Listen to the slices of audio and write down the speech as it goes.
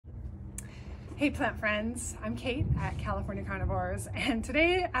Hey plant friends, I'm Kate at California Carnivores, and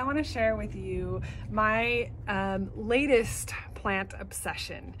today I want to share with you my latest plant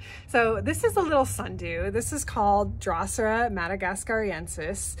obsession. So this is a little sundew. This is called Drosera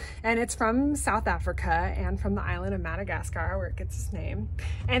madagascariensis, and it's from South Africa and from the island of Madagascar, where it gets its name.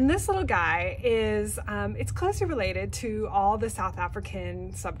 And this little guy is, it's closely related to all the South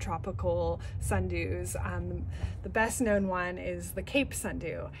African subtropical sundews. The best known one is the Cape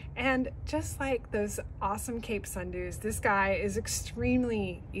sundew. And just like those awesome Cape sundews, this guy is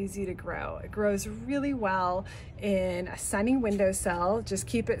extremely easy to grow. It grows really well in a sunny windowsill. Just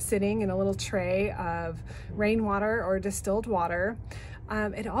keep it sitting in a little tray of rainwater or distilled water.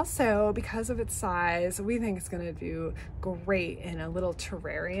 It also, because of its size, we think it's going to do great in a little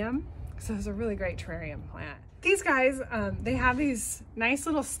terrarium. So it's a really great terrarium plant. These guys, they have these nice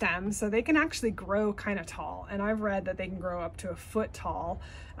little stems, so they can actually grow kind of tall. And I've read that they can grow up to 1 foot tall.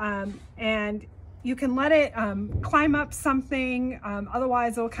 And you can let it climb up something,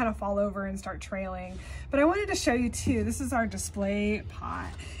 otherwise it'll kind of fall over and start trailing. But I wanted to show you too, this is our display pot.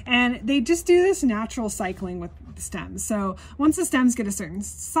 And they just do this natural cycling with the stems. So once the stems get a certain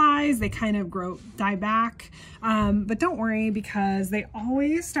size, they kind of die back. But don't worry, because they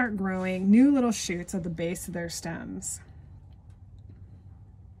always start growing new little shoots at the base of their stems.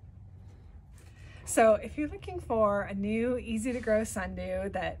 So if you're looking for a new, easy to grow sundew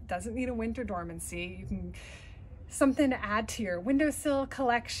that doesn't need a winter dormancy, you can something to add to your windowsill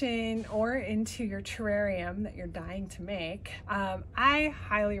collection or into your terrarium that you're dying to make, I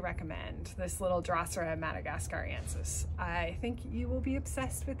highly recommend this little Drosera madagascariensis. I think you will be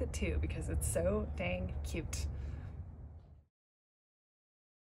obsessed with it too, because it's so dang cute.